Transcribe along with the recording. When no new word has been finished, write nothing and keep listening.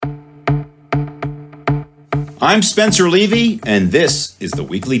I'm Spencer Levy, and this is the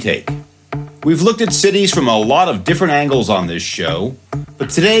Weekly Take. We've looked at cities from a lot of different angles on this show, but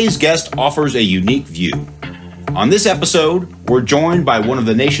today's guest offers a unique view. On this episode, we're joined by one of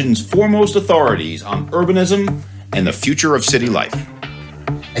the nation's foremost authorities on urbanism and the future of city life.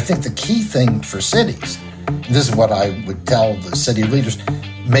 I think the key thing for cities, this is what I would tell the city leaders,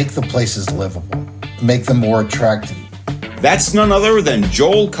 make the places livable, make them more attractive. That's none other than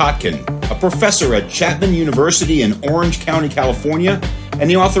Joel Kotkin, a professor at Chapman University in Orange County, California, and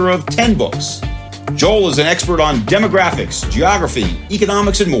the author of 10 books. Joel is an expert on demographics, geography,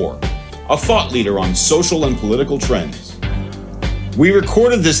 economics, and more, a thought leader on social and political trends. We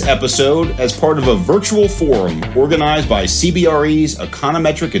recorded this episode as part of a virtual forum organized by CBRE's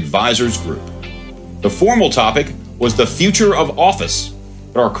Econometric Advisors Group. The formal topic was the future of office,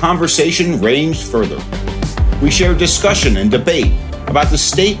 but our conversation ranged further. We shared discussion and debate about the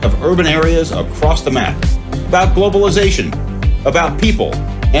state of urban areas across the map, about globalization, about people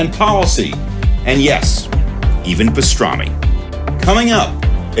and policy, and yes, even pastrami. Coming up,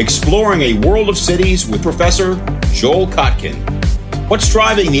 exploring a world of cities with Professor Joel Kotkin. What's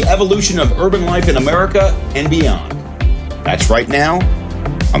driving the evolution of urban life in America and beyond? That's right now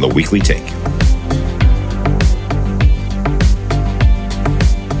on the Weekly Take.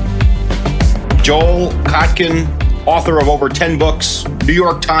 Joel Kotkin, author of over 10 books, New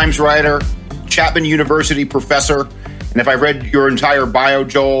York Times writer, Chapman University professor. And if I read your entire bio,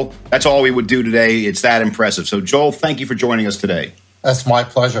 Joel, that's all we would do today. It's that impressive. So, Joel, thank you for joining us today. That's my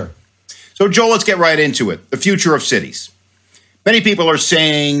pleasure. So, Joel, let's get right into it. The future of cities. Many people are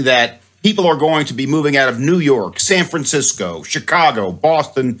saying that people are going to be moving out of New York, San Francisco, Chicago,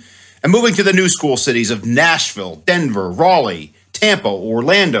 Boston, and moving to the new school cities of Nashville, Denver, Raleigh, Tampa,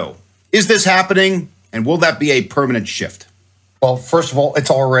 Orlando. Is this happening, and will that be a permanent shift? Well, first of all, it's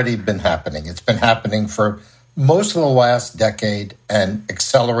already been happening. It's been happening for most of the last decade and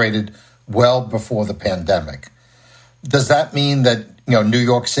accelerated well before the pandemic. Does that mean that, New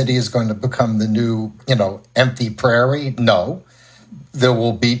York City is going to become the new, empty prairie? No. There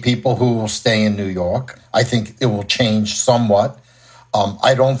will be people who will stay in New York. I think it will change somewhat.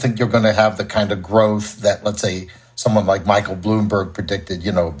 I don't think you're going to have the kind of growth that, let's say, someone like Michael Bloomberg predicted,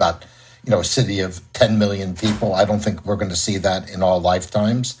 about a city of 10 million people. I don't think we're going to see that in our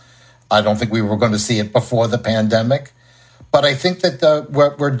lifetimes. I don't think we were going to see it before the pandemic. But I think that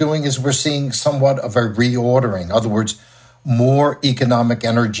what we're doing is we're seeing somewhat of a reordering. In other words, more economic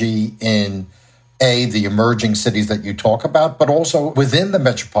energy in, the emerging cities that you talk about, but also within the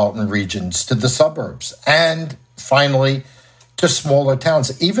metropolitan regions to the suburbs. And finally, to smaller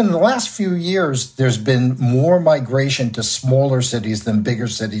towns. Even in the last few years, there's been more migration to smaller cities than bigger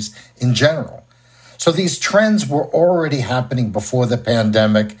cities in general. So these trends were already happening before the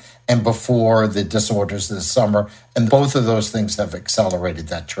pandemic and before the disorders this summer, and both of those things have accelerated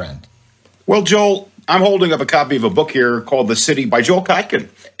that trend. Well, Joel, I'm holding up a copy of a book here called The City by Joel Kotkin.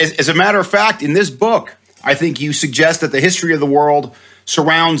 As a matter of fact, in this book, I think you suggest that the history of the world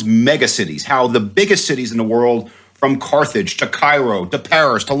surrounds megacities, how the biggest cities in the world, from Carthage to Cairo to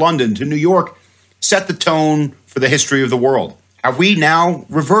Paris to London to New York, set the tone for the history of the world. Have we now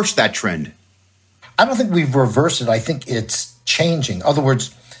reversed that trend? I don't think we've reversed it. I think it's changing. In other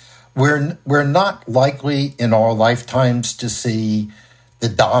words, we're not likely in our lifetimes to see the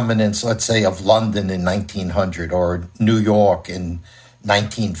dominance, let's say, of London in 1900 or New York in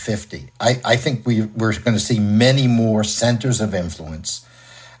 1950. I think we're going to see many more centers of influence.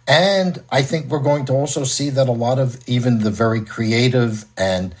 And I think we're going to also see that a lot of even the very creative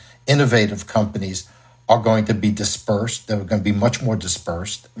and innovative companies are going to be dispersed. They're going to be much more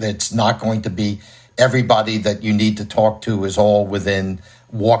dispersed. It's not going to be everybody that you need to talk to is all within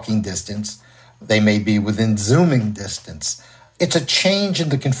walking distance. They may be within zooming distance. It's a change in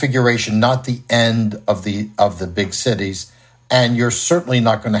the configuration, not the end of the big cities. And you're certainly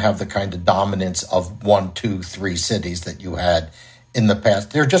not going to have the kind of dominance of 1, 2, 3 cities that you had in the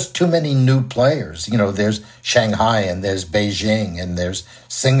past. There are just too many new players. There's Shanghai and there's Beijing and there's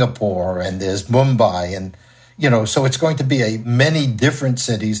Singapore and there's Mumbai. And, so it's going to be many different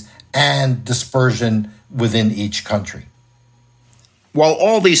cities and dispersion within each country. While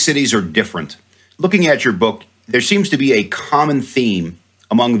all these cities are different, looking at your book, there seems to be a common theme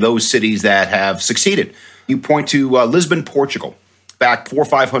among those cities that have succeeded. You point to Lisbon, Portugal. Back 400 or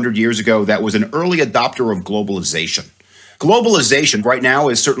 500 years ago, that was an early adopter of globalization. Globalization right now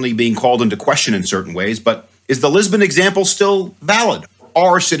is certainly being called into question in certain ways, but is the Lisbon example still valid?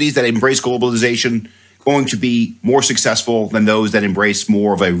 Are cities that embrace globalization going to be more successful than those that embrace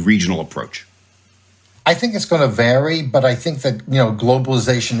more of a regional approach? I think it's going to vary, but I think that,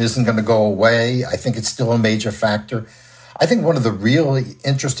 globalization isn't going to go away. I think it's still a major factor. I think one of the really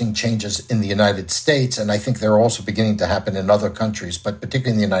interesting changes in the United States, and I think they're also beginning to happen in other countries, but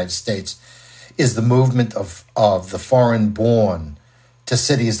particularly in the United States, is the movement of the foreign-born to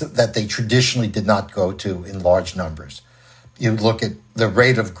cities that they traditionally did not go to in large numbers. You look at the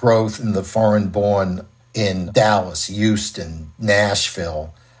rate of growth in the foreign-born in Dallas, Houston,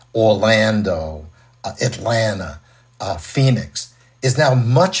 Nashville, Orlando, Atlanta, Phoenix, is now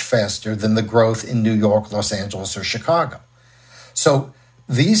much faster than the growth in New York, Los Angeles, or Chicago. So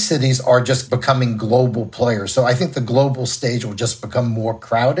these cities are just becoming global players. So I think the global stage will just become more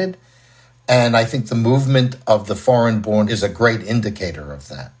crowded. And I think the movement of the foreign-born is a great indicator of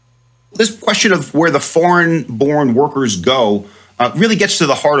that. This question of where the foreign-born workers go really gets to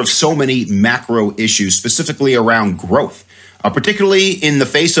the heart of so many macro issues, specifically around growth, particularly in the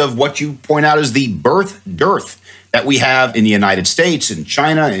face of what you point out as the birth dearth that we have in the United States, in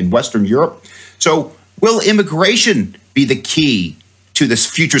China, in Western Europe. So will immigration be the key to this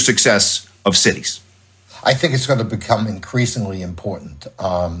future success of cities? I think it's going to become increasingly important.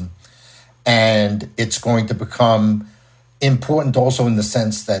 And it's going to become important also in the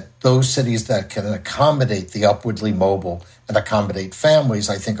sense that those cities that can accommodate the upwardly mobile and accommodate families,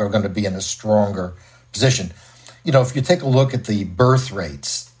 I think, are going to be in a stronger position. If you take a look at the birth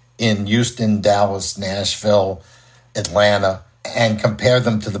rates in Houston, Dallas, Nashville, Atlanta, and compare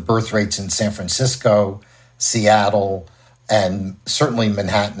them to the birth rates in San Francisco, Seattle, and certainly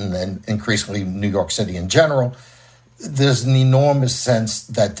Manhattan and increasingly New York City in general, there's an enormous sense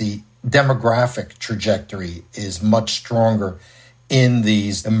that the demographic trajectory is much stronger in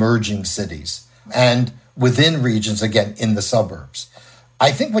these emerging cities and within regions, again, in the suburbs.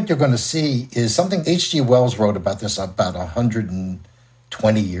 I think what you're going to see is something H.G. Wells wrote about this about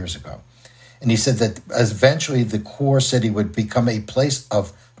 120 years ago. And he said that eventually the core city would become a place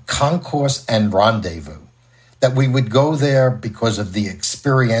of concourse and rendezvous, that we would go there because of the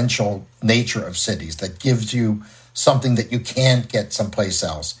experiential nature of cities that gives you something that you can't get someplace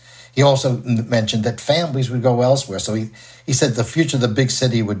else. He also mentioned that families would go elsewhere. So he said the future of the big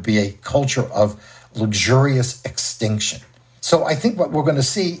city would be a culture of luxurious extinction. So I think what we're going to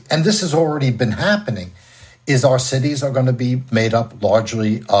see, and this has already been happening, is our cities are going to be made up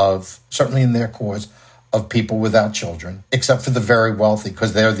largely of, certainly in their cores, of people without children, except for the very wealthy,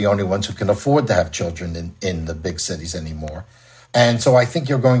 because they're the only ones who can afford to have children in the big cities anymore. And so I think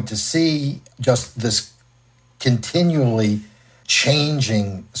you're going to see just this continually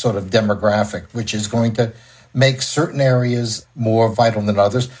changing sort of demographic, which is going to make certain areas more vital than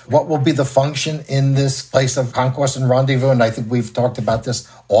others. What will be the function in this place of concourse and rendezvous? And I think we've talked about this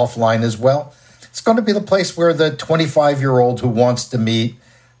offline as well. It's going to be the place where the 25-year-old who wants to meet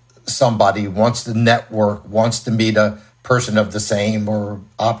somebody, wants to network, wants to meet a person of the same or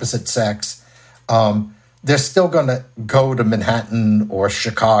opposite sex, they're still going to go to Manhattan or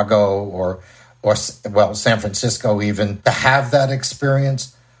Chicago or San Francisco even, to have that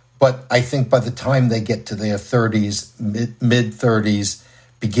experience. But I think by the time they get to their 30s, mid-30s,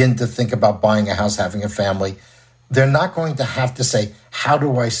 begin to think about buying a house, having a family, they're not going to have to say, how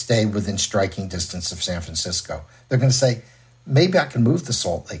do I stay within striking distance of San Francisco? They're going to say, maybe I can move to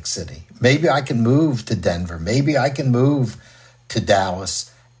Salt Lake City. Maybe I can move to Denver. Maybe I can move to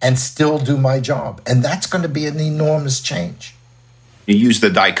Dallas and still do my job. And that's going to be an enormous change. You use the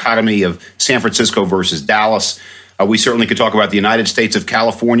dichotomy of San Francisco versus Dallas. We certainly could talk about the United States of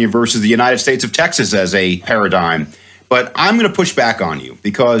California versus the United States of Texas as a paradigm. But I'm going to push back on you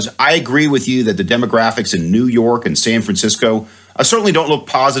because I agree with you that the demographics in New York and San Francisco certainly don't look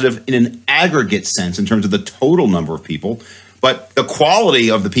positive in an aggregate sense in terms of the total number of people. But the quality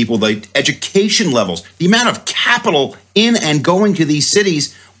of the people, the education levels, the amount of capital in and going to these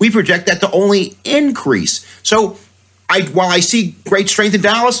cities, we project that to only increase. So while I see great strength in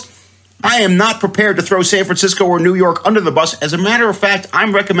Dallas, I am not prepared to throw San Francisco or New York under the bus. As a matter of fact,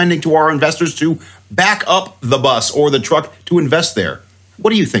 I'm recommending to our investors to back up the bus or the truck to invest there.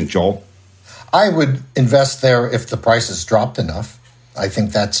 What do you think, Joel? I would invest there if the prices dropped enough. I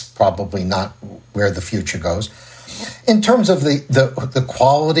think that's probably not where the future goes. In terms of the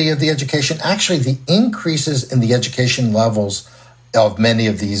quality of the education, actually the increases in the education levels of many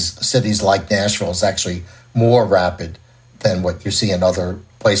of these cities like Nashville is actually more rapid than what you see in other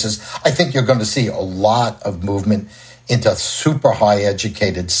places. I think you're going to see a lot of movement into super high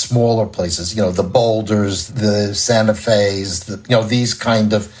educated, smaller places, the Boulders, the Santa Fe's, these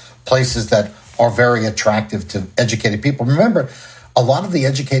kind of places that are very attractive to educated people. Remember, a lot of the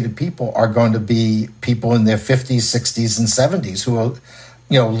educated people are going to be people in their 50s, 60s, and 70s who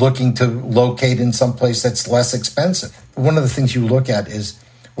looking to locate in some place that's less expensive. One of the things you look at is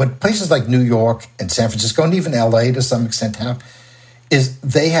what places like New York and San Francisco and even LA to some extent have is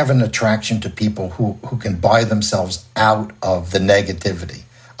they have an attraction to people who can buy themselves out of the negativity.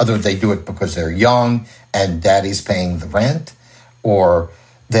 Either they do it because they're young and daddy's paying the rent, or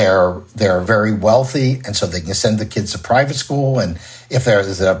they're very wealthy and so they can send the kids to private school, and if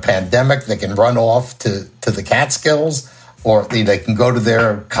there's a pandemic they can run off to the Catskills, or they can go to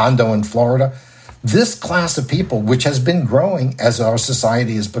their condo in Florida. This class of people, which has been growing as our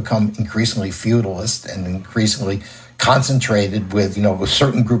society has become increasingly feudalist and increasingly concentrated with a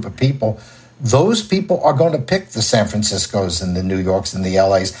certain group of people, those people are going to pick the San Franciscos and the New Yorks and the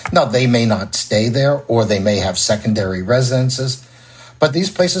LAs. Now, they may not stay there, or they may have secondary residences, but these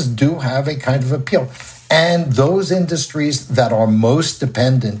places do have a kind of appeal. And those industries that are most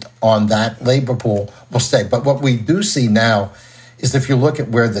dependent on that labor pool will stay. But what we do see now is if you look at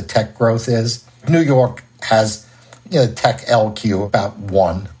where the tech growth is, New York has tech LQ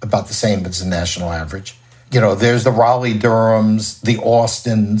about the same as the national average. There's the Raleigh-Durhams, the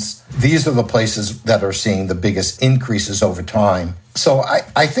Austins. These are the places that are seeing the biggest increases over time. So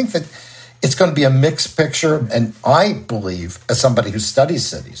I think that it's going to be a mixed picture. And I believe, as somebody who studies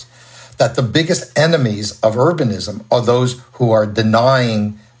cities, that the biggest enemies of urbanism are those who are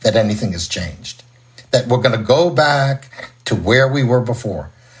denying that anything has changed, that we're going to go back to where we were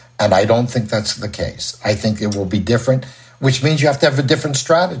before. And I don't think that's the case. I think it will be different, which means you have to have a different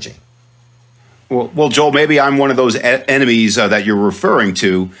strategy. Well, Joel, maybe I'm one of those enemies that you're referring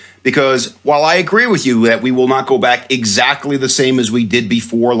to, because while I agree with you that we will not go back exactly the same as we did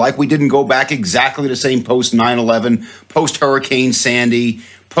before, like we didn't go back exactly the same post 9/11, post Hurricane Sandy,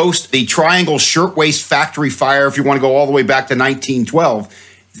 post the Triangle Shirtwaist Factory fire, if you want to go all the way back to 1912,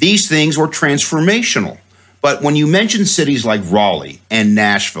 these things were transformational. But when you mention cities like Raleigh and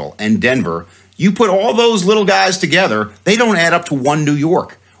Nashville and Denver, you put all those little guys together, they don't add up to one New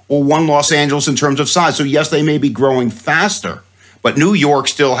York or one Los Angeles in terms of size. So yes, they may be growing faster, but New York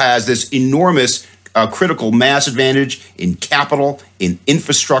still has this enormous critical mass advantage in capital, in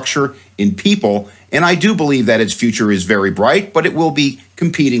infrastructure, in people. And I do believe that its future is very bright, but it will be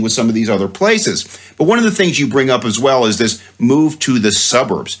competing with some of these other places. But one of the things you bring up as well is this move to the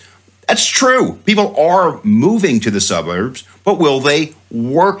suburbs. That's true. People are moving to the suburbs, but will they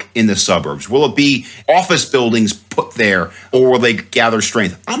work in the suburbs? Will it be office buildings put there, or will they gather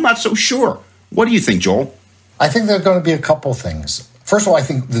strength? I'm not so sure. What do you think, Joel? I think there are going to be a couple things. First of all, I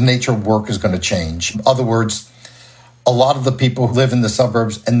think the nature of work is going to change. In other words, a lot of the people who live in the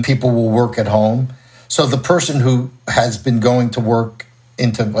suburbs and people will work at home. So the person who has been going to work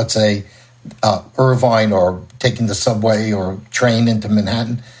into, let's say, Irvine, or taking the subway or train into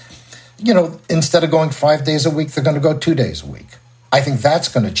Manhattan, instead of going 5 days a week, they're going to go 2 days a week. I think that's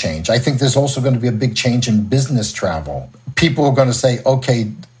going to change. I think there's also going to be a big change in business travel. People are going to say,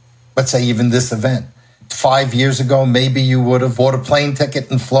 okay, let's say even this event. 5 years ago, maybe you would have bought a plane ticket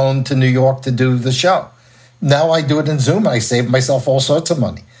and flown to New York to do the show. Now I do it in Zoom. I save myself all sorts of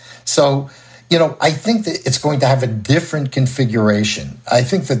money. So, I think that it's going to have a different configuration. I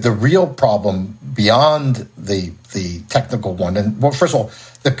think that the real problem beyond the technical one, and well, first of all,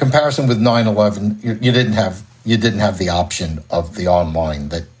 the comparison with 9/11, you didn't have the option of the online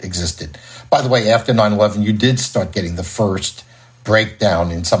that existed. By the way, after 9/11, you did start getting the first breakdown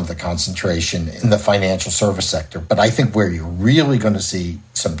in some of the concentration in the financial service sector. But I think where you're really going to see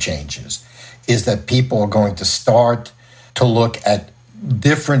some changes is that people are going to start to look at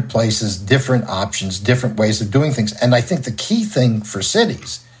different places, different options, different ways of doing things. And I think the key thing for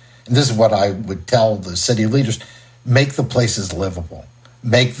cities, and this is what I would tell the city leaders, make the places livable,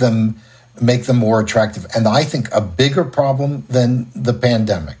 make them more attractive. And I think a bigger problem than the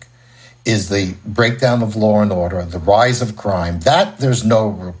pandemic is the breakdown of law and order, the rise of crime. That there's no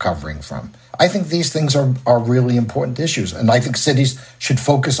recovering from. I think these things are really important issues. And I think cities should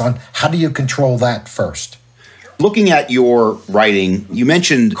focus on how do you control that first. Looking at your writing, you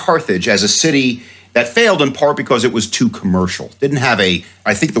mentioned Carthage as a city that failed in part because it was too commercial. Didn't have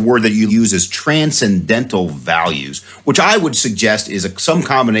I think the word that you use is transcendental values, which I would suggest is some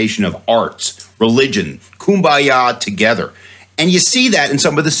combination of arts, religion, kumbaya together. And you see that in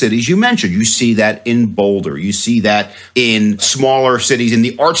some of the cities you mentioned. You see that in Boulder. You see that in smaller cities, in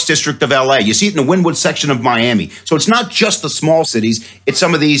the arts district of LA. You see it in the Wynwood section of Miami. So it's not just the small cities. It's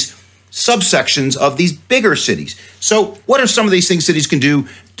some of these subsections of these bigger cities. So what are some of these things cities can do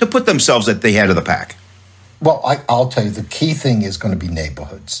to put themselves at the head of the pack? Well, I'll tell you, the key thing is going to be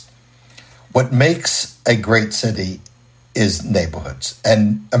neighborhoods. What makes a great city is neighborhoods.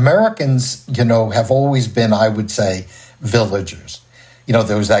 And Americans, have always been, I would say, villagers.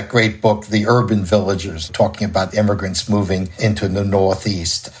 There was that great book, The Urban Villagers, talking about immigrants moving into the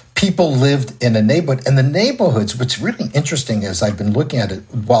Northeast. People lived in a neighborhood, and the neighborhoods, what's really interesting is I've been looking at it,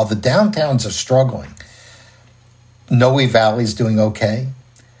 while the downtowns are struggling, Noe Valley's doing okay.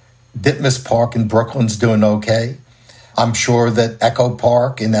 Ditmas Park in Brooklyn's doing okay. I'm sure that Echo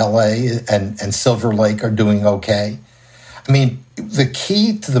Park in LA and Silver Lake are doing okay. I mean, the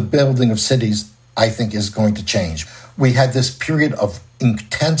key to the building of cities, I think, is going to change. We had this period of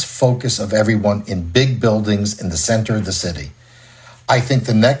intense focus of everyone in big buildings in the center of the city. I think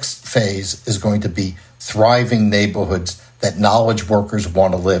the next phase is going to be thriving neighborhoods that knowledge workers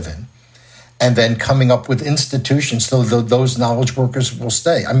want to live in, and then coming up with institutions so that those knowledge workers will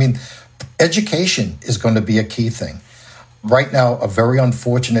stay. I mean, education is going to be a key thing. Right now, a very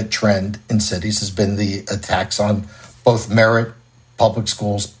unfortunate trend in cities has been the attacks on both merit public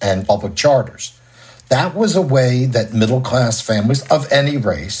schools and public charters. That was a way that middle-class families of any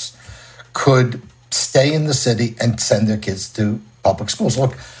race could stay in the city and send their kids to public schools.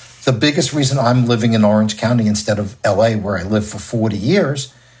 Look, the biggest reason I'm living in Orange County instead of LA, where I lived for 40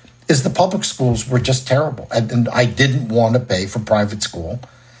 years, is the public schools were just terrible. And I didn't want to pay for private school.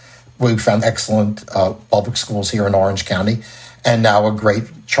 We found excellent public schools here in Orange County, and now a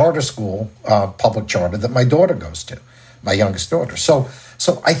great charter school, public charter, that my daughter goes to, my youngest daughter. So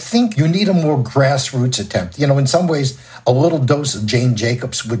I think you need a more grassroots attempt. In some ways, a little dose of Jane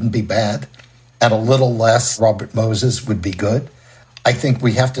Jacobs wouldn't be bad, and a little less Robert Moses would be good. I think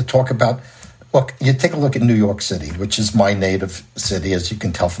we have to talk about, look, you take a look at New York City, which is my native city, as you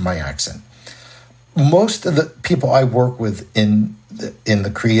can tell from my accent. Most of the people I work with in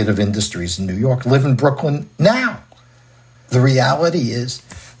the creative industries in New York live in Brooklyn now. The reality is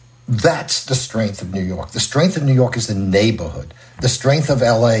that's the strength of New York. The strength of New York is the neighborhood. The strength of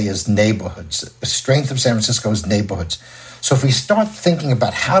LA is neighborhoods. The strength of San Francisco is neighborhoods. So if we start thinking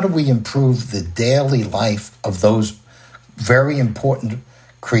about how do we improve the daily life of those very important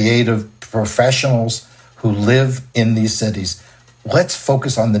creative professionals who live in these cities, let's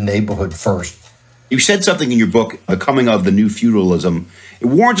focus on the neighborhood first. You said something in your book, The Coming of the New Feudalism. It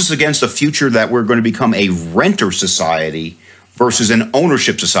warns us against a future that we're going to become a renter society versus an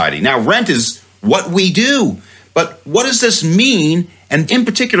ownership society. Now, rent is what we do, but what does this mean? And in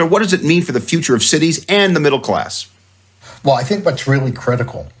particular, what does it mean for the future of cities and the middle class? Well, I think what's really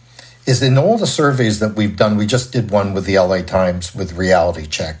critical is in all the surveys that we've done, we just did one with the LA Times with Reality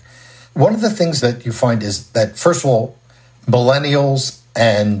Check. One of the things that you find is that, first of all, millennials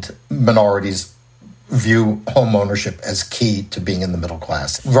and minorities view home ownership as key to being in the middle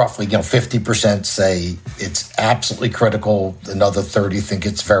class. Roughly, 50% say it's absolutely critical. Another 30 think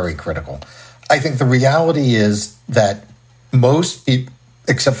it's very critical. I think the reality is that most people,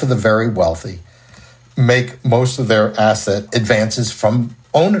 except for the very wealthy, make most of their asset advances from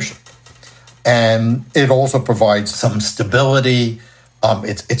ownership. And it also provides some stability.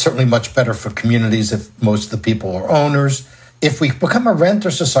 It's certainly much better for communities if most of the people are owners. If we become a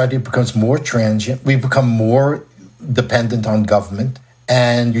renter society, it becomes more transient. We become more dependent on government,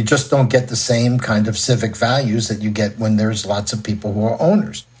 and you just don't get the same kind of civic values that you get when there's lots of people who are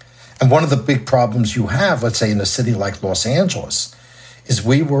owners. And one of the big problems you have, let's say in a city like Los Angeles, is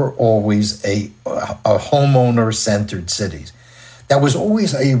we were always a homeowner-centered city. That was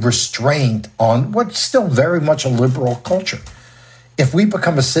always a restraint on what's still very much a liberal culture. If we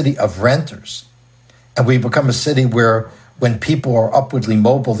become a city of renters, and we become a city where when people are upwardly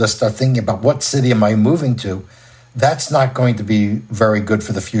mobile, they start thinking about what city am I moving to, that's not going to be very good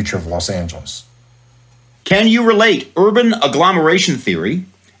for the future of Los Angeles. Can you relate urban agglomeration theory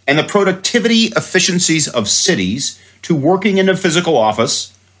and the productivity efficiencies of cities to working in a physical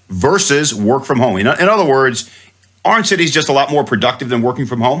office versus work from home? In other words, aren't cities just a lot more productive than working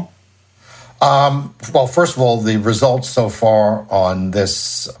from home? Well, first of all, the results so far on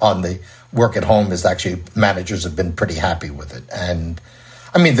the work at home is actually managers have been pretty happy with it. And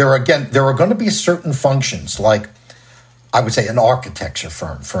I mean, there are going to be certain functions, like I would say an architecture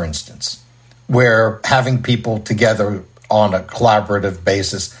firm, for instance, where having people together on a collaborative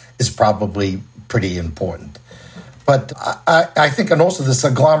basis is probably pretty important. But I think, and also this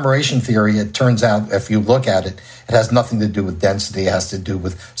agglomeration theory, it turns out, if you look at it, it has nothing to do with density. It has to do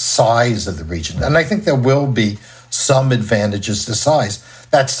with size of the region. And I think there will be some advantages to size.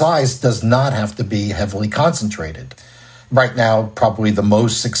 That size does not have to be heavily concentrated. Right now, probably the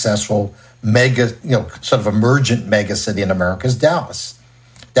most successful sort of emergent mega city in America is Dallas.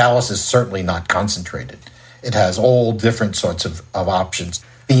 Dallas is certainly not concentrated. It has all different sorts of options.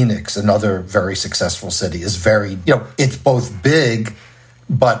 Phoenix, another very successful city, is very, it's both big,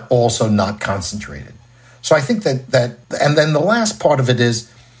 but also not concentrated. So I think that and then the last part of it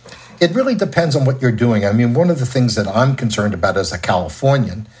is, it really depends on what you're doing. I mean, one of the things that I'm concerned about as a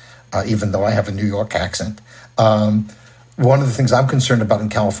Californian, even though I have a New York accent, one of the things I'm concerned about in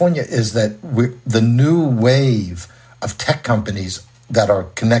California is that the new wave of tech companies that are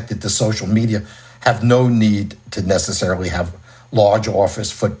connected to social media have no need to necessarily have large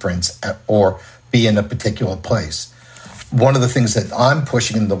office footprints or be in a particular place. One of the things that I'm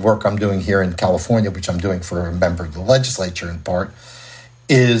pushing in the work I'm doing here in California, which I'm doing for a member of the legislature in part,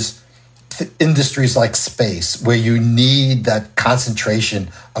 is industries like space, where you need that concentration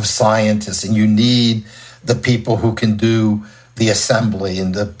of scientists and you need the people who can do the assembly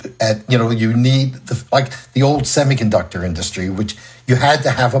and you need like the old semiconductor industry, which you had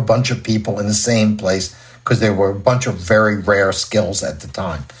to have a bunch of people in the same place because there were a bunch of very rare skills at the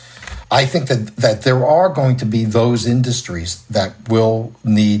time. I think that there are going to be those industries that will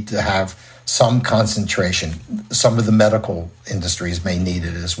need to have some concentration. Some of the medical industries may need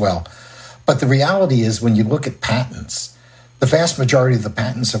it as well. But the reality is, when you look at patents, the vast majority of the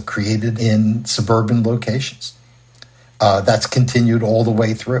patents are created in suburban locations. That's continued all the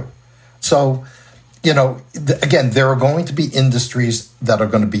way through. So, again, there are going to be industries that are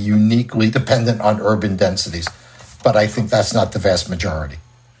going to be uniquely dependent on urban densities, but I think that's not the vast majority.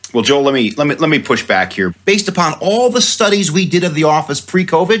 Well, Joel, let me push back here. Based upon all the studies we did of the office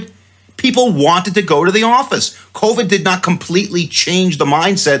pre-COVID, people wanted to go to the office. COVID did not completely change the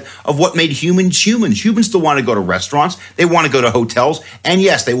mindset of what made humans humans. Humans still want to go to restaurants. They want to go to hotels. And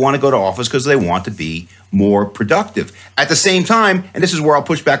yes, they want to go to office because they want to be more productive. At the same time, and this is where I'll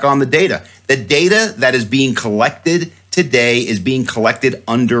push back on the data that is being collected today is being collected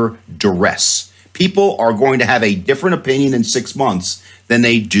under duress. People are going to have a different opinion in 6 months than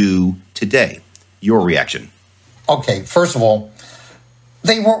they do today. Your reaction? Okay, first of all,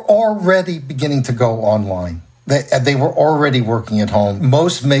 they were already beginning to go online. They were already working at home.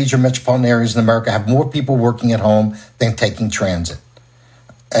 Most major metropolitan areas in America have more people working at home than taking transit.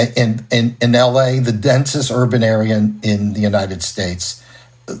 In LA, the densest urban area in the United States,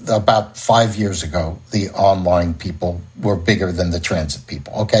 about 5 years ago, the online people were bigger than the transit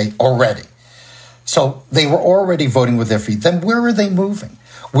people, okay, already. So they were already voting with their feet. Then where are they moving?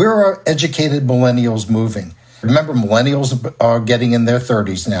 Where are educated millennials moving? Remember, millennials are getting in their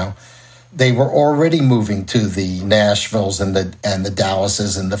 30s now. They were already moving to the Nashvilles and the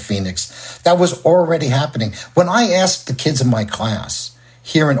Dallases and the Phoenix. That was already happening. When I asked the kids in my class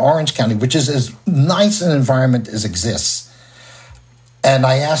here in Orange County, which is as nice an environment as exists, and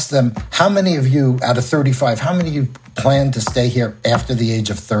I asked them, how many of you out of 35, how many of you plan to stay here after the age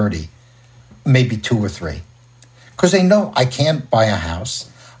of 30? Maybe 2 or 3. Because they know I can't buy a house.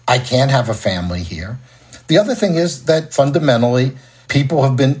 I can't have a family here. The other thing is that fundamentally, people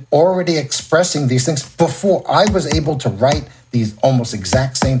have been already expressing these things before. I was able to write these almost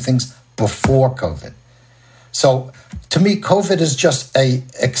exact same things before COVID. So to me, COVID is just an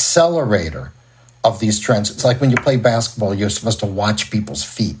accelerator of these trends. It's like when you play basketball, you're supposed to watch people's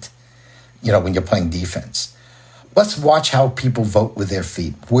feet, when you're playing defense. Let's watch how people vote with their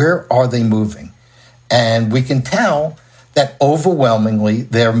feet. Where are they moving? And we can tell that overwhelmingly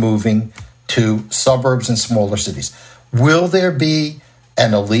they're moving to suburbs and smaller cities. Will there be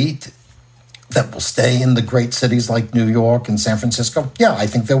an elite that will stay in the great cities like New York and San Francisco? Yeah, I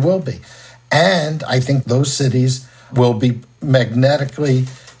think there will be. And I think those cities will be magnetically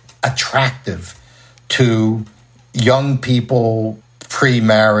attractive to young people,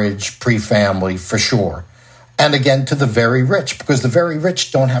 pre-marriage, pre-family, for sure. And again, to the very rich, because the very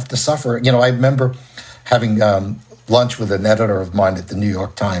rich don't have to suffer. I remember having lunch with an editor of mine at the New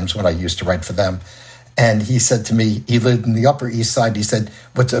York Times when I used to write for them. And he said to me, he lived in the Upper East Side. He said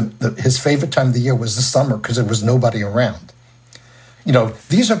his favorite time of the year was the summer because there was nobody around.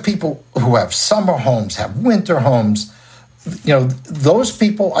 These are people who have summer homes, have winter homes. Those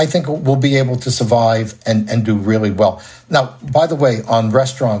people, I think, will be able to survive and do really well. Now, by the way, on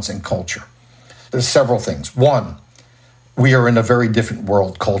restaurants and culture, there's several things. One, we are in a very different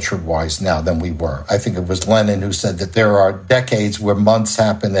world culture-wise now than we were. I think it was Lenin who said that there are decades where months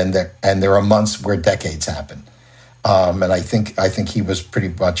happen and there are months where decades happen. And I think he was pretty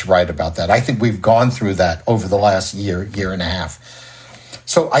much right about that. I think we've gone through that over the last year and a half.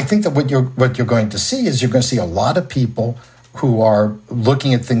 So I think that what you're going to see is you're going to see a lot of people who are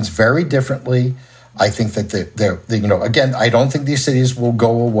looking at things very differently. I think that they're again, I don't think these cities will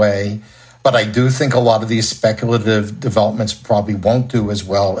go away. But I do think a lot of these speculative developments probably won't do as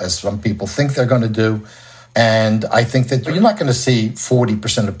well as some people think they're going to do. And I think that you're not going to see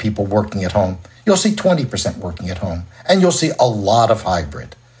 40% of people working at home. You'll see 20% working at home. And you'll see a lot of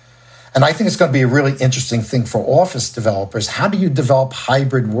hybrid. And I think it's going to be a really interesting thing for office developers. How do you develop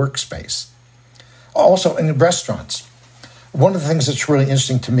hybrid workspace? Also in restaurants. One of the things that's really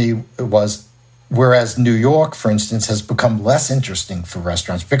interesting to me was, whereas New York, for instance, has become less interesting for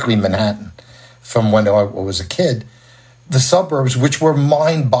restaurants, particularly Manhattan, from when I was a kid, the suburbs, which were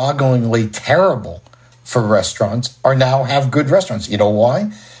mind-bogglingly terrible for restaurants, are now have good restaurants. You know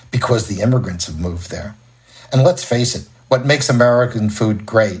why? Because the immigrants have moved there. And let's face it, what makes American food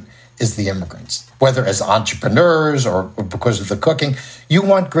great is the immigrants. Whether as entrepreneurs or because of the cooking, you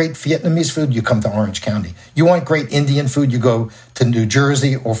want great Vietnamese food, you come to Orange County. You want great Indian food, you go to New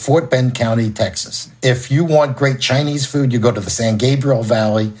Jersey or Fort Bend County, Texas. If you want great Chinese food, you go to the San Gabriel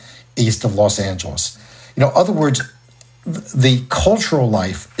Valley, east of Los Angeles. In other words, the cultural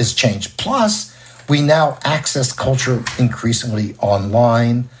life is changed. Plus, we now access culture increasingly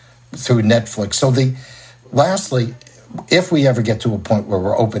online through Netflix. So lastly, if we ever get to a point where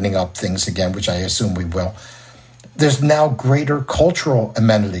we're opening up things again, which I assume we will, there's now greater cultural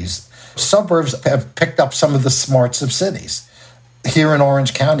amenities. Suburbs have picked up some of the smarts of cities. Here in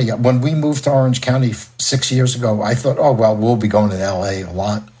Orange County, when we moved to Orange County 6 years ago, I thought, oh, well, we'll be going to LA a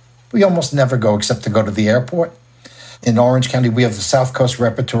lot. We almost never go except to go to the airport. In Orange County, we have the South Coast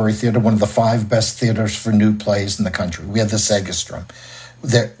Repertory Theater, one of the 5 best theaters for new plays in the country. We have the Segastrom.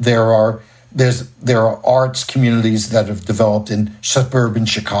 There are arts communities that have developed in suburban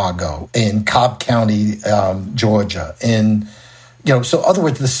Chicago, in Cobb County, Georgia. So in other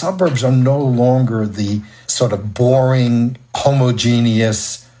words, the suburbs are no longer the sort of boring,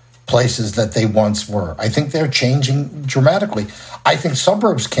 homogeneous places that they once were. I think they're changing dramatically. I think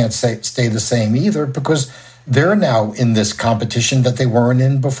suburbs can't stay the same either because they're now in this competition that they weren't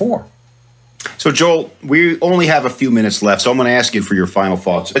in before. So, Joel, we only have a few minutes left, so I'm going to ask you for your final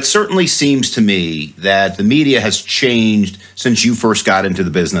thoughts. It certainly seems to me that the media has changed since you first got into the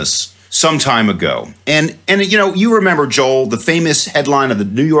business some time ago. And you remember, Joel, the famous headline of the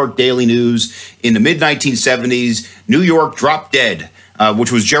New York Daily News in the mid-1970s, New York dropped dead,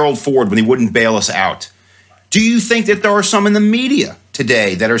 which was Gerald Ford when he wouldn't bail us out. Do you think that there are some in the media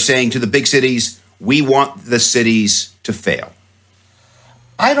today that are saying to the big cities, we want the cities to fail?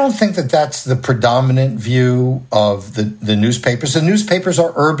 I don't think that that's the predominant view of the newspapers. The newspapers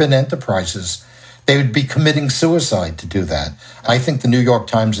are urban enterprises. They would be committing suicide to do that. I think the New York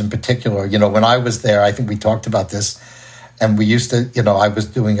Times in particular, when I was there, I think we talked about this, and we used to, I was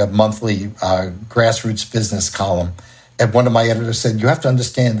doing a monthly grassroots business column, and one of my editors said, you have to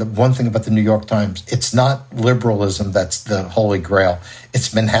understand that one thing about the New York Times, it's not liberalism that's the holy grail.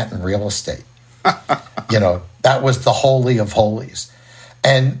 It's Manhattan real estate. That was the holy of holies.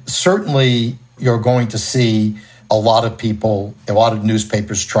 And certainly you're going to see a lot of people, a lot of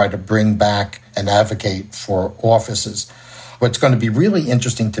newspapers try to bring back and advocate for offices. What's going to be really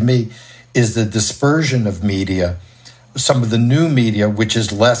interesting to me is the dispersion of media, some of the new media, which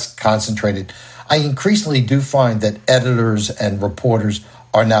is less concentrated. I increasingly do find that editors and reporters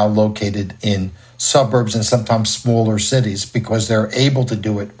are now located in suburbs and sometimes smaller cities because they're able to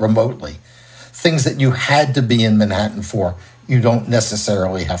do it remotely. Things that you had to be in Manhattan for, you don't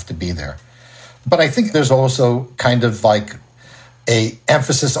necessarily have to be there. But I think there's also kind of like a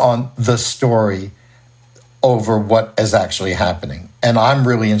emphasis on the story over what is actually happening. And I'm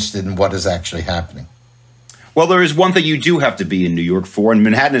really interested in what is actually happening. Well, there is one thing you do have to be in New York for, and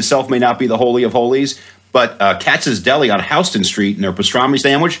Manhattan itself may not be the holy of holies, but Katz's Deli on Houston Street and their pastrami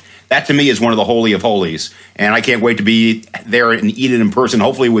sandwich, that to me is one of the holy of holies. And I can't wait to be there and eat it in person,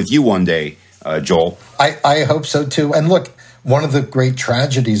 hopefully with you one day, Joel. I hope so too. And look, one of the great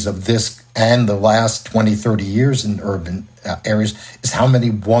tragedies of this and the last 20, 30 years in urban areas is how many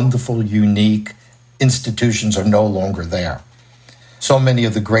wonderful, unique institutions are no longer there. So many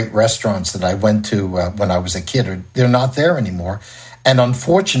of the great restaurants that I went to when I was a kid, they're not there anymore. And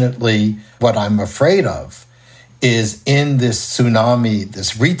unfortunately, what I'm afraid of is in this tsunami,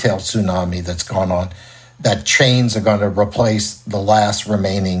 this retail tsunami that's gone on, that chains are going to replace the last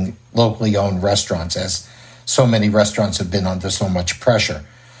remaining locally owned restaurants, as so many restaurants have been under so much pressure.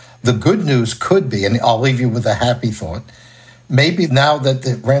 The good news could be, and I'll leave you with a happy thought, maybe now that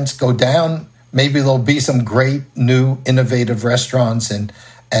the rents go down, maybe there'll be some great new innovative restaurants and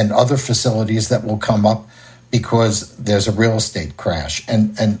other facilities that will come up because there's a real estate crash.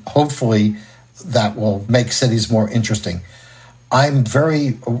 And hopefully that will make cities more interesting. I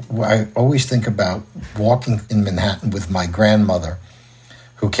always think about walking in Manhattan with my grandmother,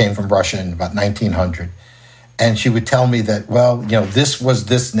 who came from Russia in about 1900. And she would tell me that, this was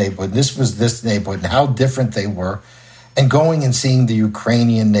this neighborhood, this was this neighborhood, and how different they were. And going and seeing the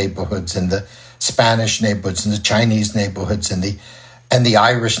Ukrainian neighborhoods and the Spanish neighborhoods and the Chinese neighborhoods and and the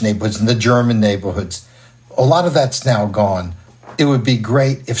Irish neighborhoods and the German neighborhoods. A lot of that's now gone. It would be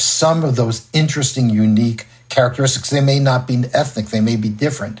great if some of those interesting, unique characteristics, they may not be ethnic, they may be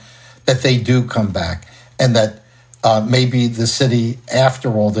different, that they do come back, and that maybe the city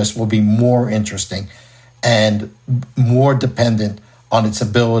after all this will be more interesting and more dependent on its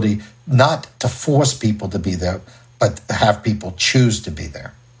ability not to force people to be there, but have people choose to be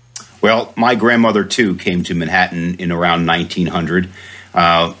there. Well, my grandmother, too, came to Manhattan in around 1900,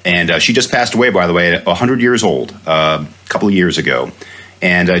 and she just passed away, by the way, at 100 years old, a couple of years ago.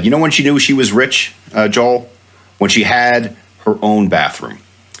 And you know when she knew she was rich, Joel? When she had her own bathroom.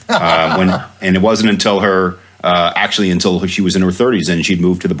 And it wasn't until until she was in her 30s and she'd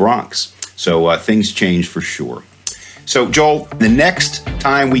moved to the Bronx. So things changed for sure. So, Joel, the next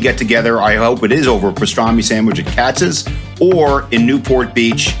time we get together, I hope it is over a pastrami sandwich at Katz's or in Newport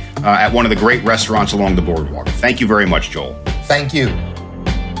Beach at one of the great restaurants along the boardwalk. Thank you very much, Joel. Thank you.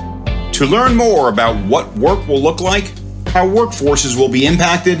 To learn more about what work will look like, how workforces will be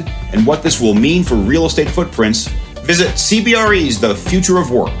impacted, and what this will mean for real estate footprints, visit CBRE's The Future of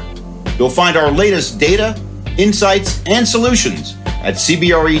Work. You'll find our latest data, insights, and solutions at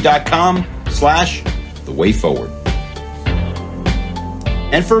cbre.com/thewayforward.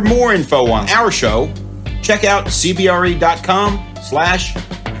 And for more info on our show, check out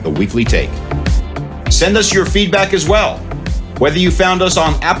cbre.com/theweeklytake. Send us your feedback as well. Whether you found us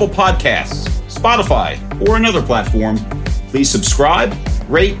on Apple Podcasts, Spotify, or another platform, please subscribe,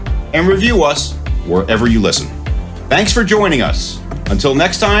 rate, and review us wherever you listen. Thanks for joining us. Until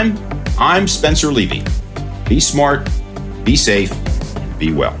next time, I'm Spencer Levy. Be smart, be safe,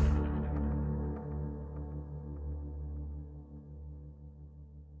 be well.